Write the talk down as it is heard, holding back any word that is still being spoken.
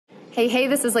Hey,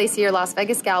 this is Lacey, your Las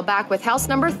Vegas gal, back with house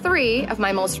number 3 of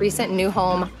my most recent new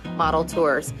home model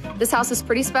tours. This house is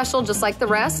pretty special, just like the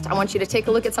rest. I want you to take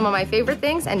a look at some of my favorite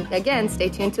things, and again, stay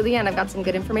tuned to the end. I've got some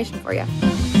good information for you.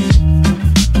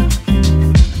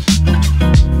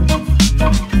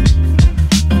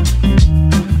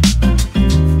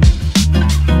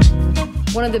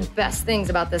 One of the best things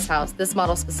about this house, this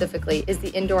model specifically, is the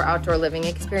indoor-outdoor living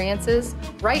experiences.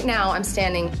 Right now, I'm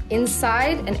standing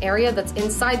inside an area that's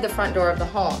inside the front door of the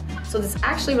home. So this is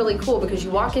actually really cool because you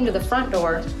walk into the front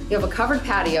door, you have a covered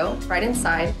patio right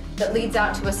inside that leads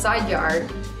out to a side yard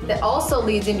that also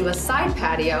leads into a side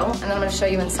patio, and then I'm gonna show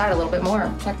you inside a little bit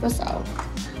more. Check this out.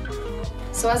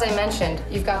 So as I mentioned,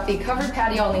 you've got the covered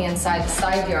patio on the inside, the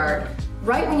side yard.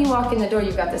 Right when you walk in the door,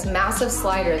 you've got this massive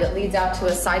slider that leads out to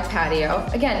a side patio.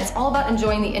 Again, it's all about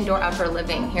enjoying the indoor-outdoor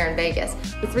living here in Vegas.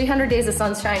 With 300 days of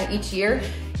sunshine each year,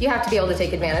 you have to be able to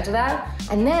take advantage of that.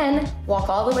 And then walk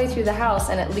all the way through the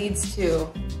house and it leads to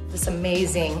this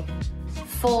amazing,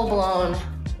 full-blown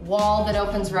wall that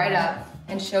opens right up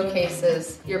and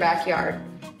showcases your backyard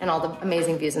and all the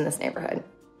amazing views in this neighborhood.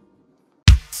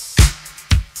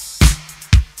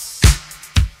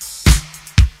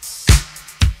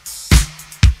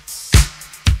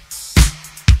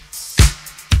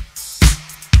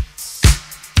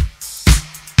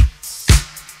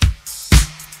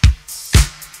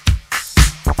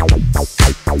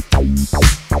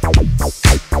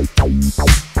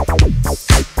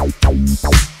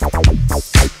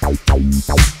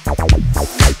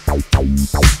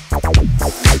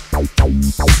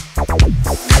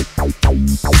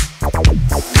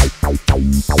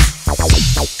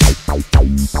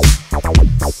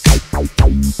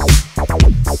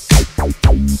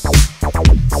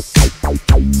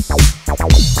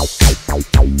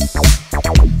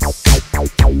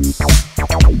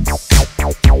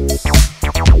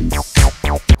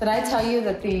 Did I tell you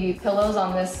that the pillows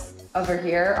on this over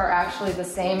here are actually the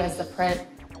same as the print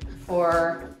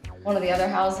for one of the other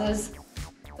houses,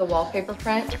 the wallpaper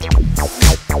print?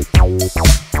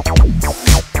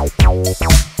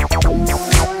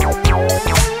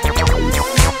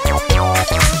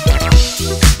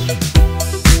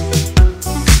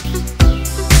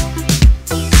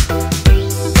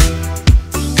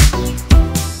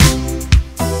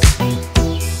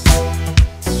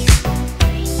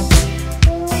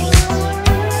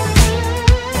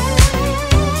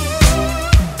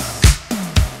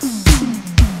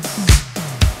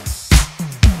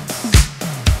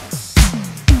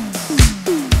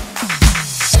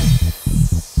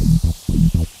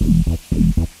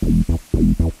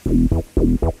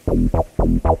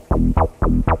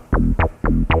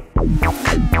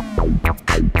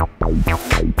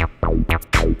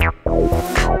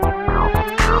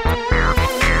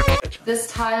 This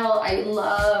tile, I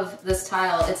love this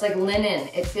tile. It's like linen.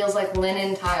 It feels like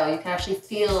linen tile. You can actually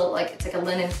feel like it's like a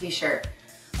linen t-shirt.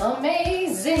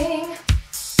 Amazing.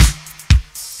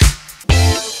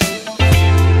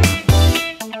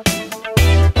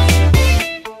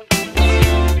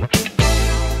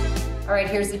 All right,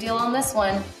 here's the deal on this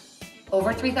one.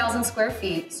 Over 3,000 square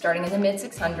feet, starting in the mid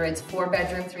 600s,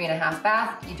 4-bedroom, 3.5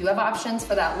 bath. You do have options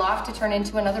for that loft to turn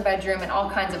into another bedroom and all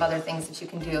kinds of other things that you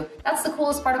can do. That's the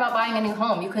coolest part about buying a new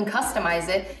home. You can customize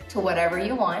it to whatever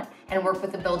you want and work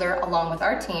with the builder along with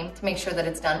our team to make sure that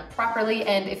it's done properly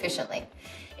and efficiently.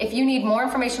 If you need more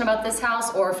information about this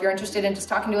house, or if you're interested in just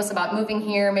talking to us about moving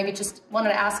here, maybe just wanted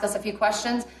to ask us a few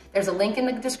questions, there's a link in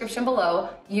the description below.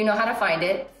 You know how to find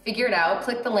it, figure it out,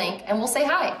 click the link, and we'll say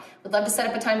hi. We'd love to set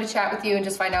up a time to chat with you and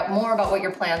just find out more about what your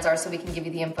plans are so we can give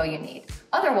you the info you need.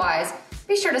 Otherwise,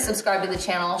 be sure to subscribe to the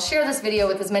channel, share this video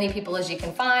with as many people as you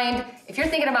can find. If you're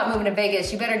thinking about moving to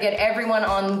Vegas, you better get everyone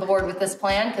on board with this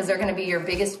plan because they're gonna be your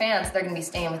biggest fans. They're gonna be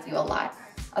staying with you a lot.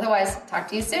 Otherwise, talk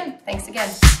to you soon. Thanks again.